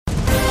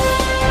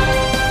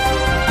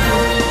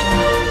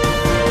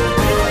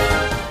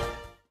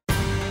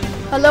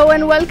Hello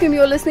and welcome.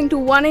 You're listening to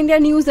One India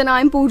News and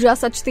I'm Pooja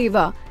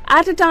Sachdeva.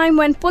 At a time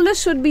when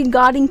police should be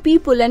guarding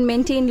people and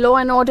maintain law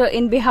and order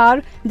in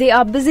Bihar, they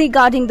are busy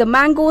guarding the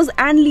mangoes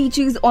and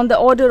lychees on the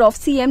order of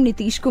CM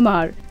Nitish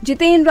Kumar.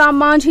 Jiten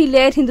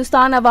Manjhi-led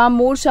Hindustani Awam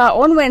Morcha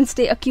on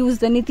Wednesday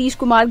accused the Nitish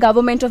Kumar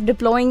government of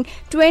deploying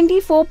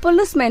 24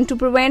 policemen to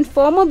prevent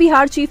former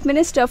Bihar Chief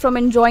Minister from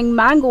enjoying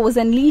mangoes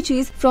and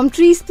lychees from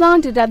trees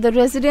planted at the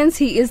residence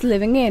he is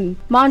living in.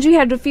 Manjhi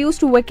had refused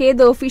to vacate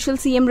the official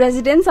CM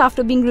residence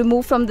after being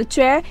removed from the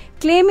chair,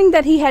 claiming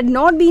that he had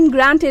not been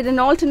granted an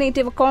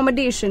alternative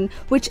accommodation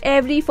which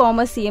every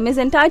former CM is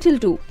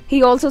entitled to.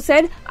 He also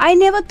said, "I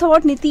never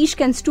thought Nitish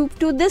can stoop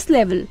to this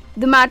level."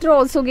 The matter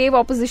also gave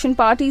opposition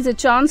parties a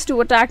chance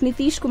to attack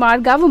Nitish Kumar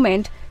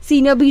government.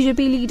 Senior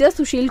BJP leader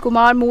Sushil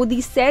Kumar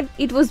Modi said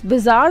it was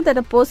bizarre that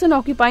a person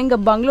occupying a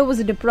bungalow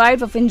was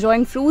deprived of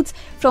enjoying fruits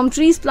from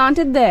trees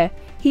planted there.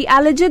 He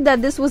alleged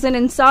that this was an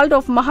insult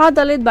of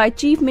Mahadalit by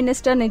Chief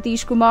Minister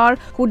Nitish Kumar,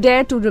 who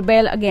dared to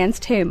rebel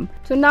against him.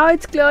 So now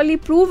it's clearly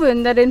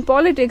proven that in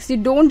politics you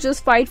don't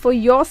just fight for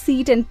your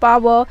seat and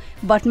power,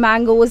 but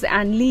mangoes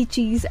and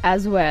lychees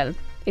as well.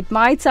 It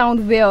might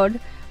sound weird,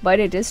 but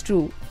it is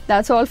true.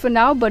 That's all for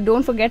now, but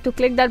don't forget to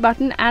click that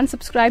button and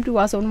subscribe to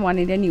us on One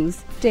India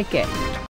News. Take care.